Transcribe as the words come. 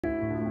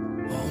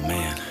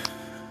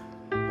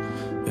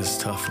This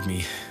is tough for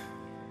me.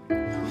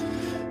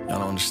 Y'all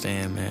don't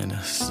understand, man.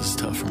 This is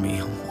tough for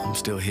me. I'm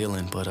still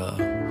healing, but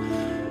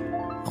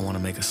I want to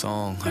make a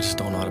song. I just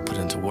don't know how to put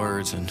it into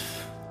words. And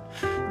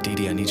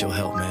DD, I need your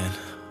help, man.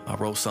 I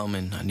wrote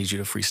something and I need you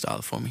to freestyle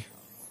it for me.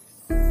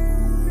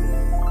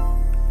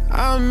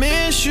 I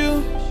miss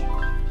you,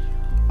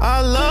 I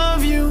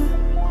love you.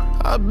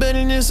 I've been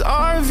in this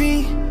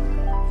RV,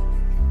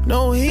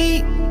 no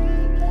heat.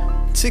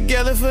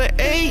 Together for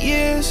 8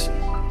 years,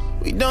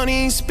 we don't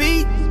even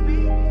speak.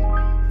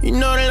 You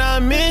know that I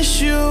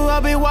miss you,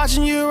 I've been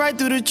watching you right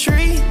through the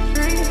tree.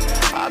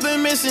 I've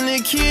been missing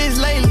the kids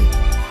lately,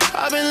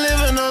 I've been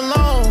living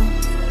alone.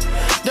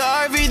 The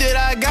RV that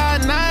I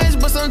got nice,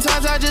 but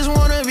sometimes I just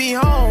wanna be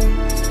home.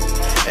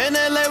 In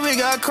LA we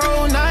got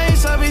cold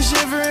nights, I be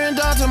shivering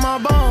down to my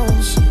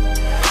bones.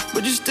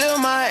 But you still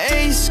my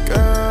ace,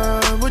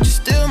 girl, but you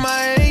still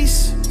my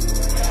ace.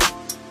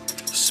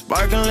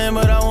 Sparkling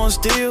but I won't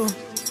steal,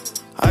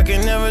 I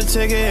can never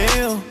take a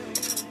L.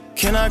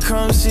 Can I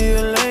come see you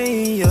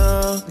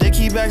later? They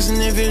keep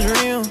asking if it's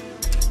real,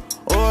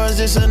 or is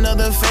this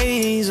another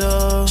phase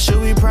of, should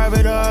we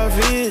private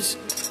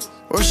RVs,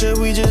 or should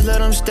we just let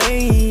them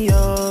stay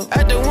up?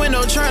 At the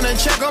window trying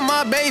to check on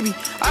my baby,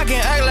 I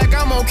can act like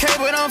I'm okay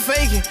but I'm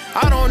faking.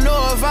 I don't know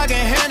if I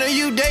can handle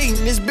you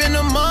dating. It's been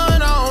a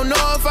month, I don't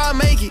know if I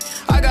make it.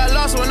 I got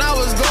lost when I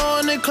was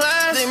going to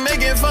class. They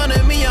making fun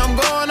of me, I'm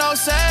going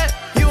outside.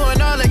 You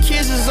and all the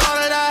kids is all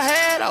that I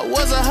had. I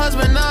was a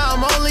husband, now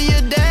I'm only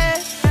a dad.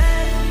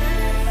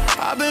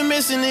 I've been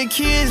missing the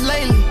kids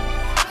lately,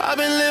 I've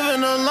been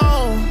living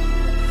alone.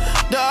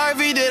 The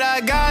RV that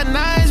I got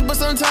nice, but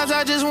sometimes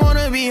I just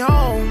wanna be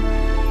home.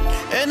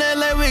 In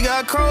LA we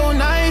got cold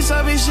nights,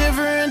 I be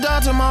shivering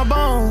down to my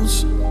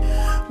bones.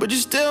 But you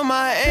still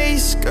my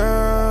ace,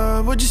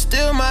 girl, but you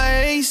still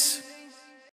my ace.